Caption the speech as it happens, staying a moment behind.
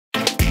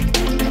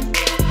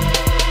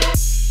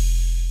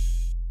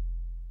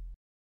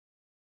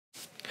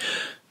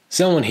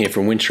Selwyn here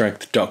from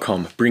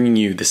WynnStrength.com, bringing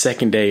you the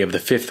second day of the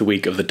 5th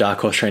week of the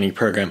Darkhorse training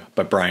program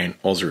by Brian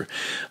Alsruhe.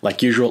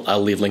 Like usual,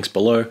 I'll leave links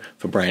below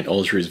for Brian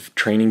Alsruhe's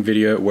training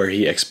video where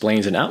he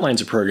explains and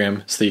outlines the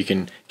program so that you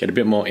can get a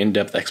bit more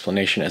in-depth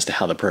explanation as to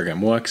how the program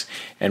works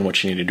and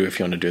what you need to do if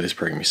you want to do this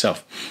program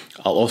yourself.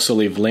 I'll also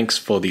leave links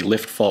for the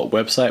Lift Fault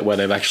website where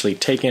they've actually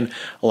taken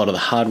a lot of the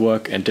hard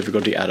work and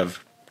difficulty out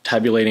of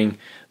tabulating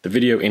the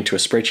video into a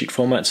spreadsheet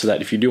format so that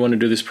if you do want to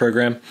do this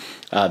program,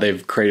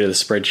 they've created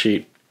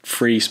a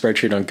free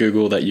spreadsheet on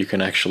Google that you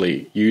can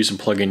actually use and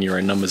plug in your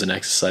own numbers and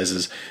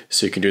exercises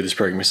so you can do this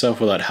program yourself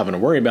without having to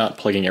worry about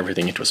plugging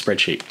everything into a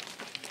spreadsheet.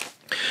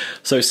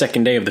 So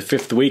second day of the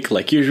 5th week,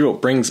 like usual,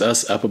 brings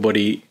us upper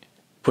body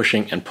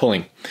pushing and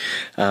pulling.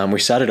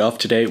 We started off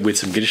today with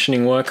some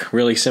conditioning work,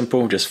 really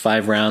simple, just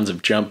 5 rounds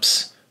of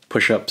jumps,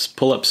 push-ups,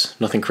 pull-ups,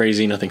 nothing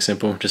crazy, nothing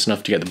simple, just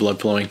enough to get the blood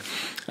flowing.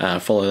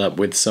 Followed up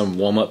with some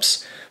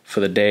warm-ups for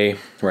the day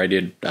where I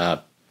did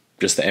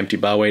just the empty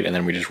bar weight and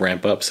then we just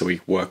ramp up so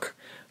we work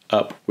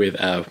up with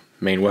our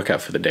main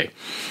workout for the day.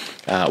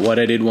 What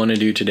I did want to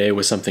do today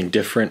was something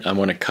different. I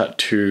want to cut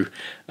to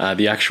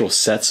the actual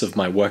sets of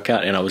my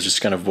workout and I was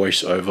just going to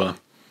voice over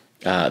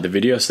the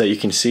video so that you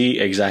can see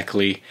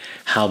exactly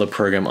how the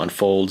program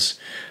unfolds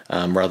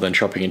rather than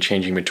chopping and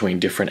changing between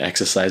different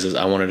exercises.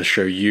 I wanted to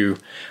show you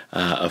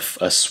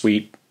a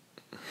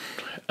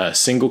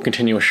single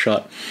continuous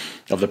shot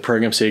of the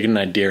program so you get an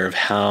idea of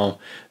how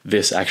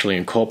this actually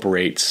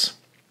incorporates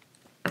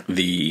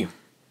the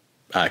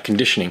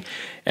conditioning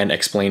and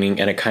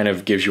explaining, and it kind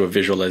of gives you a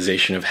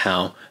visualization of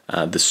how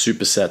the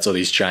supersets or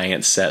these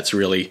giant sets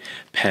really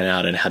pan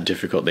out and how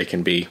difficult they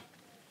can be.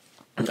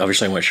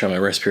 Obviously I won't show my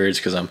rest periods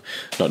because I'm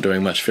not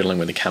doing much fiddling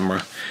with the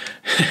camera,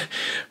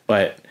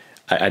 but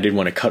I did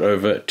want to cut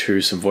over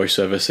to some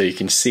voiceover so you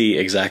can see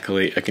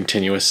exactly a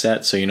continuous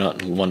set so you're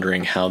not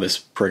wondering how this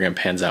program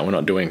pans out. We're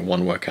not doing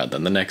one workout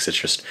then the next, it's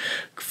just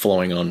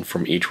flowing on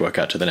from each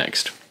workout to the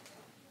next.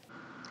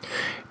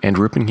 And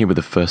we're opening here with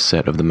the first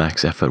set of the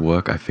max effort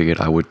work. I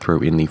figured I would throw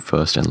in the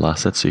first and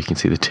last set so you can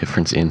see the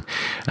difference in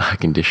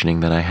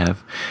conditioning that I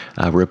have.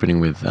 We're opening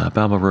with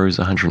barbell rows,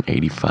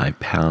 185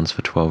 pounds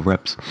for 12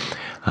 reps.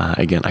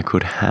 Again, I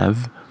could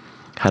have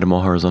had a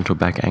more horizontal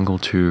back angle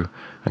to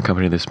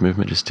accompany this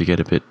movement just to get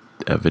a bit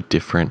of a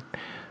different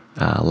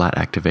lat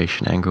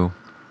activation angle.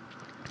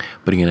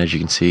 But again, as you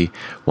can see,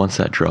 once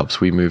that drops,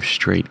 we move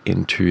straight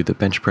into the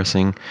bench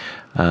pressing.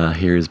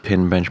 Here is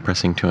pin bench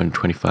pressing,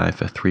 225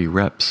 for 3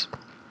 reps.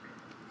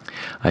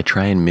 I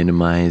try and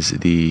minimize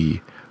the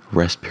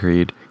rest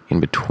period in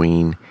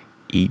between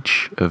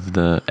each of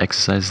the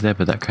exercises there,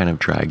 but that kind of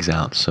drags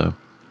out, so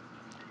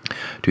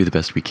do the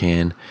best we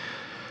can.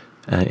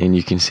 And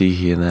you can see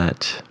here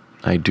that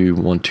I do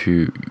want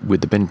to,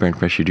 with the bench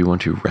press, you do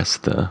want to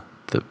rest the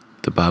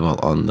barbell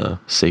on the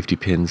safety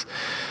pins.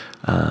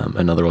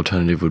 Another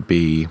alternative would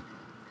be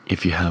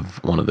if you have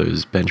one of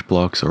those bench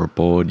blocks or a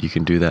board, you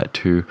can do that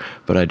too,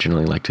 but I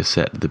generally like to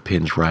set the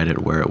pins right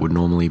at where it would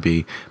normally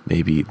be,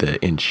 maybe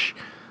the inch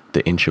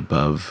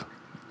above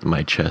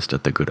my chest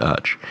at the good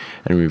arch,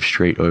 and move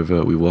straight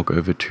over. We walk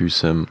over to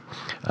some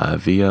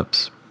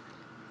V-ups.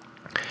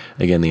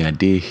 Again, the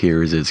idea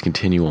here is it's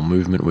continual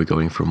movement. We're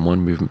going from one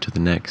movement to the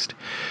next,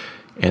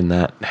 and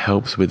that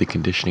helps with the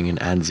conditioning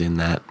and adds in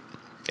that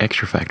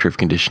extra factor of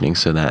conditioning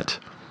so that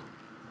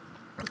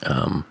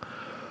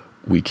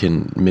we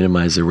can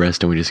minimize the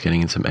rest and we're just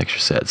getting in some extra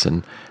sets.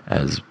 And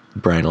as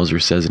Brian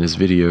Alsruhe says in his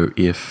video,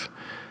 if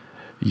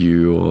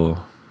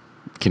your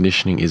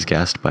conditioning is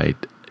gassed by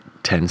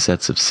 10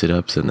 sets of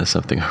sit-ups and there's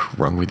something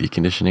wrong with your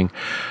conditioning,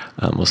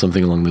 or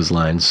something along those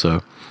lines.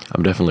 So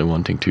I'm definitely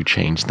wanting to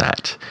change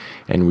that.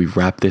 And we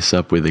wrap this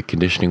up with the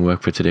conditioning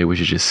work for today,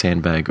 which is just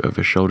sandbag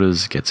over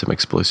shoulders, get some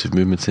explosive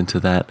movements into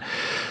that.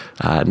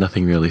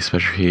 Nothing really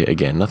special here.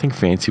 Again, nothing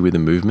fancy with the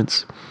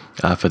movements.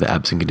 For the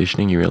abs and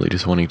conditioning, you're really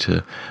just wanting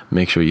to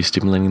make sure you're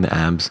stimulating the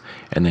abs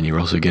and then you're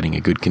also getting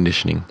a good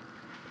conditioning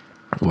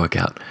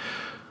workout.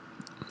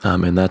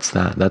 And that's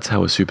that. That's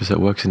how a superset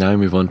works. And now we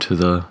move on to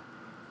the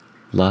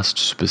last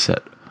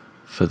superset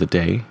for the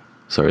day.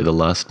 Sorry, the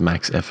last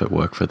max effort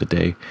work for the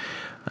day.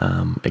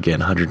 Again,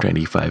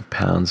 125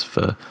 pounds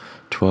for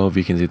 12.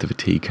 You can see the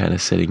fatigue kind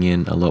of setting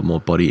in, a lot more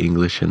body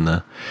English in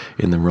the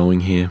rowing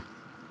here.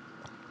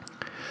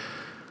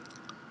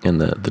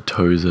 And the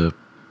toes are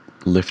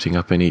lifting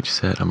up in each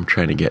set. I'm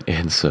trying to get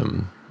in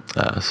some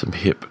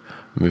hip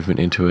movement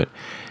into it,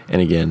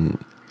 and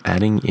again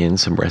adding in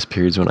some rest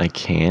periods when I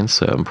can,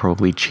 so I'm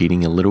probably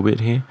cheating a little bit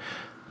here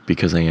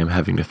because I am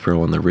having to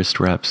throw on the wrist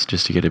wraps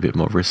just to get a bit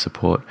more wrist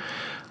support.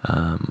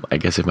 I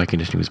guess if my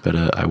conditioning was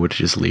better I would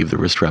just leave the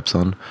wrist wraps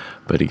on,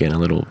 but again a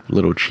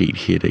little cheat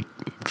here to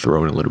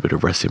throw in a little bit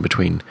of rest in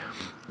between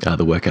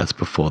the workouts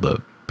before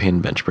the pin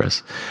bench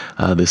press.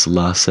 This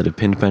last set of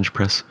pin bench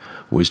press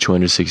was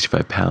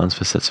 265 pounds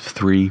for sets of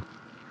 3.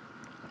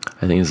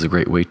 I think this is a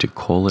great way to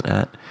call it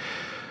at.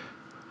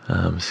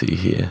 See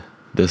here,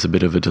 there's a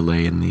bit of a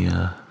delay in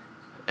the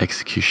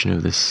execution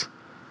of this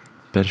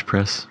bench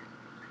press,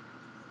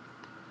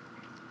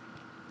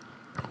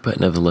 but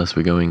nevertheless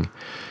we're going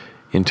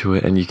into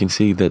it, and you can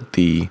see that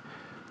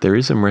there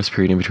is some rest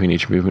period in between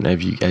each movement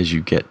as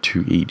you get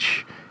to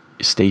each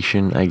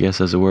station, I guess,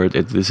 as a word.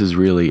 This is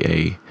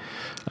really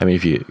I mean,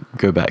 if you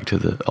go back to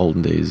the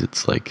olden days,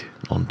 it's like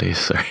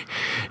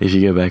if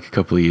you go back a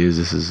couple of years,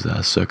 this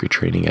is circuit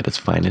training at its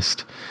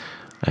finest,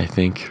 I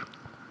think.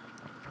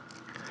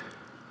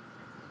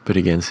 But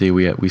again, see,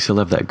 we still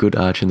have that good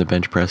arch in the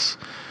bench press.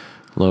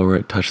 Lower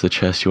it, touch the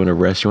chest. You want to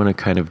rest. You want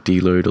to kind of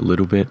deload a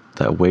little bit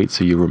that weight,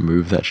 so you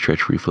remove that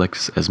stretch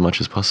reflex as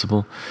much as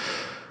possible.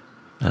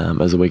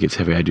 As the weight gets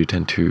heavy, I do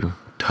tend to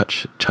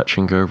touch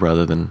and go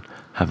rather than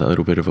have that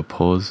little bit of a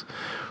pause.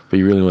 But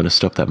you really want to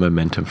stop that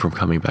momentum from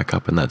coming back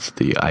up, and that's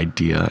the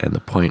idea and the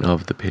point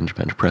of the hinge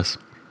bench press.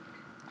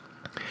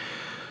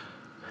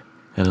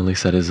 And at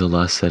least that is the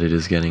last set. It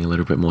is getting a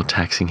little bit more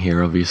taxing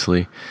here,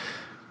 obviously.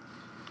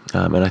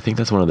 And I think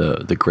that's one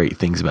of the great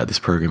things about this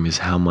program is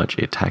how much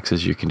it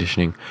taxes your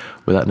conditioning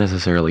without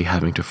necessarily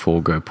having to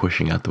forego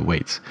pushing out the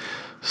weights.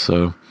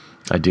 So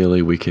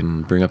ideally we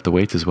can bring up the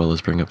weights as well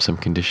as bring up some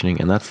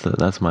conditioning, and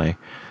that's my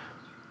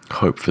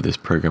hope for this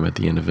program at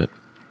the end of it.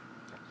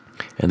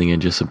 And again,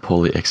 just some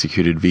poorly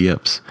executed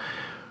V-ups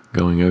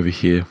going over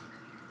here.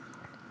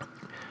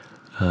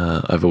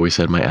 I've always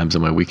said my abs are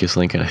my weakest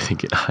link, and I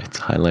think it's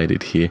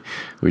highlighted here.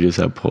 We just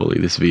how poorly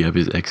this V-up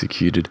is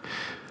executed.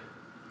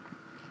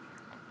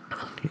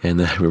 And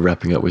then we're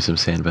wrapping up with some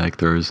sandbag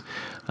throws.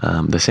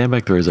 The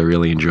sandbag throws I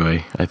really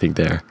enjoy. I think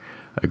they're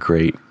a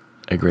great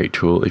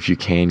tool. If you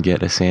can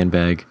get a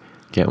sandbag,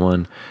 get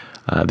one.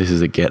 This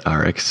is a Get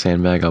RX'd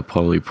sandbag. I'll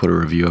probably put a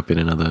review up in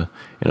another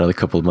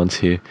couple of months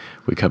here.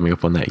 We're coming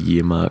up on that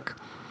year mark.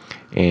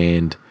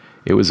 And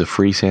it was a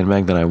free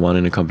sandbag that I won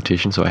in a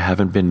competition, so I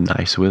haven't been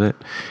nice with it.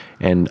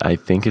 And I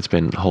think it's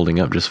been holding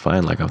up just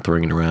fine. Like, I'm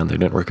throwing it around. They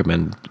don't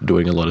recommend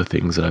doing a lot of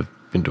things that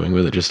I've been doing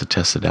with it just to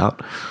test it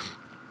out.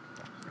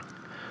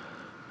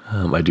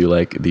 I do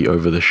like the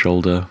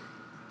over-the-shoulder.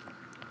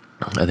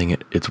 I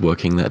think it's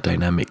working that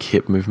dynamic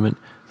hip movement,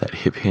 that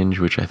hip hinge,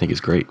 which I think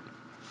is great.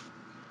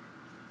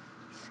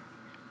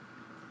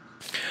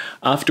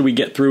 After we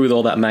get through with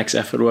all that max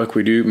effort work,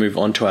 we do move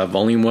on to our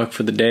volume work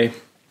for the day.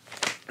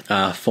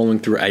 Following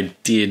through, I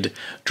did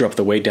drop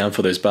the weight down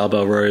for those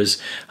barbell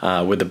rows.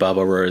 With the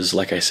barbell rows,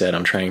 like I said,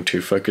 I'm trying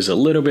to focus a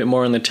little bit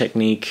more on the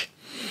technique.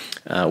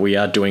 We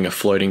are doing a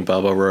floating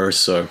barbell row,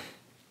 so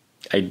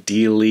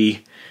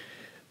ideally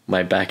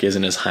my back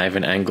isn't as high of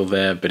an angle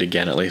there, but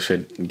again, at least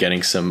we're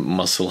getting some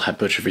muscle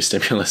hypertrophy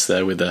stimulus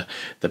there with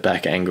the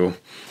back angle.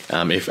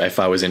 If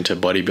I was into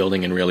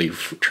bodybuilding and really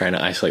trying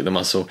to isolate the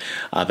muscle,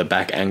 the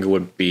back angle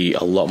would be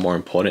a lot more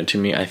important to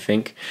me, I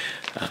think.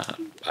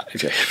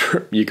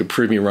 You could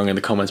prove me wrong in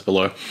the comments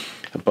below,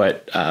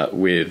 but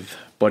with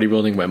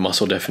bodybuilding, where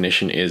muscle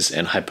definition is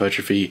and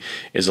hypertrophy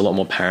is a lot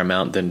more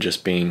paramount than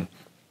just being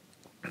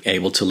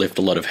able to lift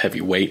a lot of heavy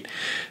weight,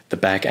 the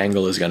back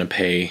angle is going to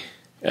pay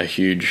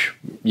you're going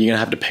to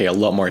have to pay a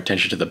lot more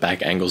attention to the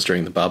back angles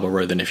during the barbell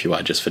row than if you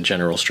are just for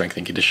general strength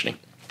and conditioning.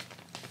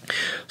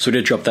 So we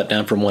did drop that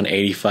down from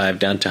 185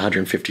 down to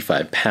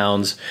 155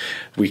 pounds.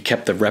 We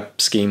kept the rep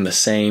scheme the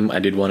same. I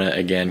did want to,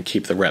 again,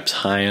 keep the reps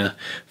higher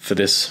for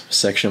this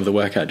section of the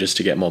workout just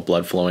to get more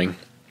blood flowing.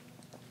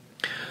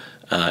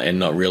 And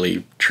not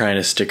really trying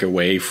to stick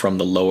away from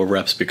the lower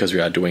reps because we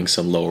are doing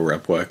some lower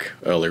rep work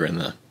earlier in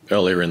the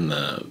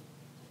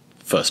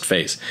first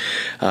phase.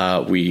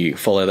 We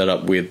follow that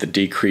up with the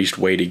decreased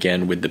weight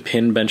again with the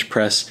pin bench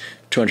press,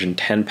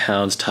 210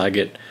 pounds.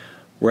 Target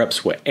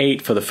reps were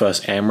 8 for the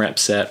first AMRAP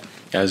set.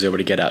 I was able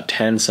to get out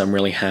 10, so I'm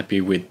really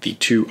happy with the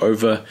 2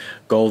 over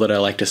goal that I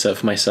like to set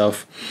for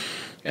myself.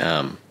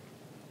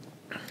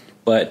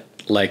 But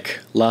like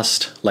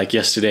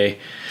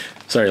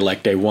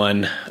day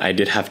 1, I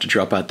did have to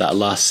drop out that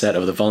last set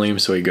of the volume,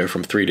 so we go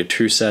from 3 to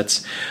 2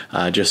 sets,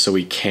 just so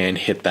we can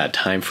hit that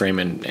time frame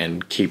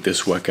and keep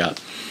this workout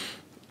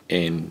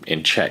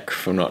in check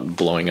for not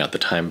blowing out the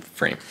time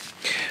frame.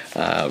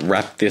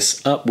 Wrap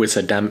this up with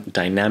a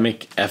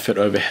dynamic effort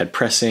overhead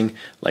pressing,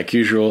 like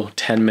usual,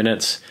 10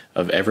 minutes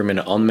of every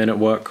minute on minute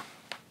work.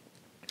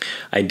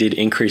 I did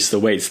increase the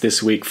weights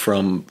this week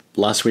from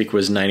last week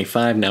was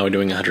 95, now we're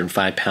doing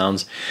 105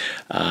 pounds.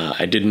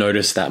 I did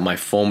notice that my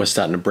form was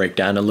starting to break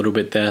down a little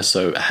bit there,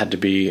 so I have to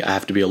be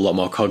a lot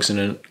more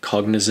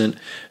cognizant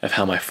of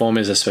how my form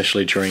is,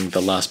 especially during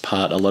the last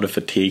part. A lot of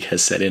fatigue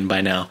has set in by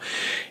now,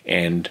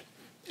 and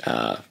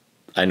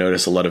I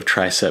notice a lot of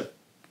tricep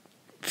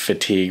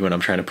fatigue when I'm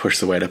trying to push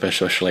the weight up,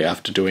 especially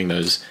after doing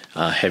those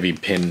heavy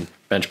pin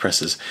bench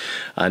presses.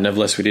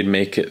 Nevertheless, we did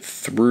make it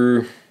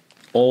through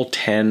all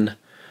 10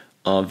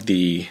 of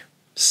the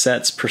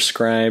sets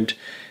prescribed,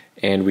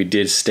 and we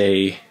did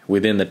stay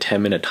within the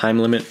 10-minute time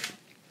limit.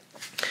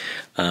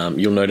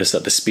 You'll notice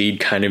that the speed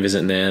kind of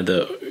isn't there.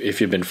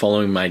 If you've been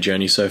following my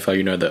journey so far,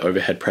 you know the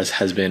overhead press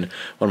has been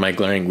one of my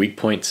glaring weak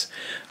points.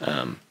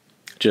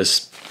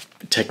 Just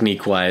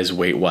technique-wise,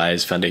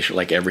 weight-wise, foundation,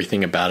 like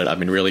everything about it, I've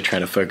been really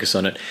trying to focus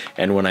on it.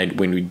 And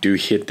when we do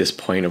hit this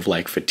point of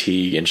like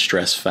fatigue and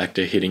stress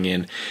factor hitting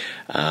in,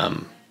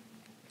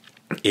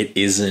 it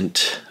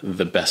isn't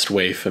the best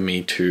way for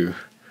me to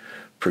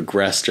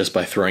progress just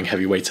by throwing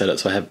heavy weights at it.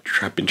 So I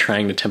have been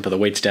trying to temper the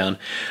weights down.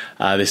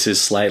 This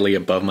is slightly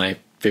above my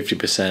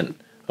 50%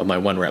 of my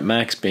 1 rep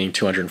max, being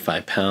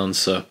 205 pounds.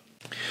 So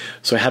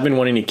I have been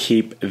wanting to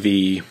keep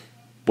the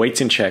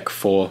weights in check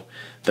for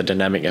the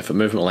dynamic effort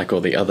movement, like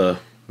all the other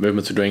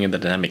movements we're doing in the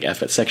dynamic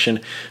effort section.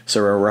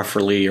 So we're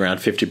roughly around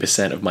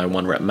 50% of my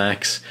 1 rep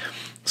max.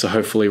 So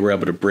hopefully we're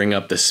able to bring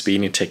up the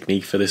speed and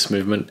technique for this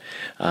movement.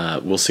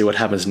 We'll see what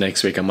happens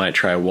next week. I might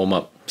try a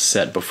warm-up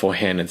set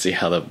beforehand and see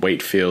how the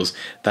weight feels.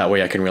 That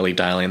way I can really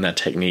dial in that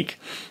technique.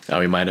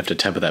 We might have to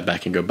temper that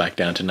back and go back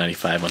down to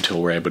 95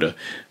 until we're able to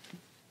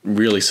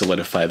really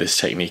solidify this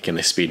technique and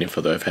the speed. And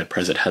for the overhead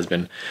press, it has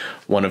been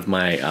one of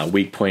my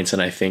weak points,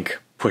 and I think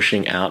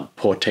pushing out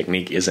poor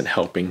technique isn't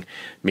helping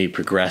me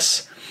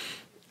progress.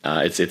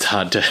 It's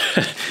hard to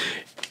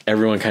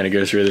everyone kind of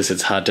goes through this.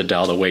 It's hard to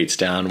dial the weights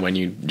down when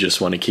you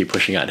just want to keep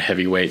pushing out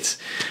heavy weights.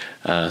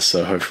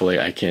 So hopefully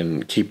I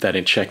can keep that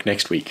in check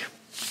next week.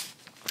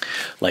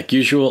 Like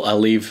usual, I'll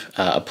leave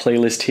a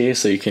playlist here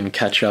so you can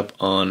catch up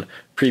on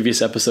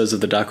previous episodes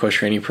of the Darkhorse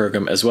training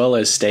program, as well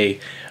as stay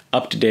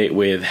up to date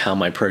with how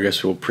my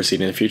progress will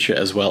proceed in the future,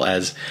 as well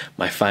as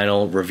my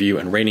final review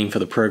and rating for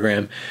the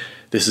program.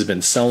 This has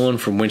been Selwyn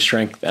from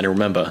WynnStrength, and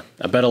remember,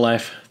 a better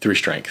life through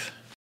strength.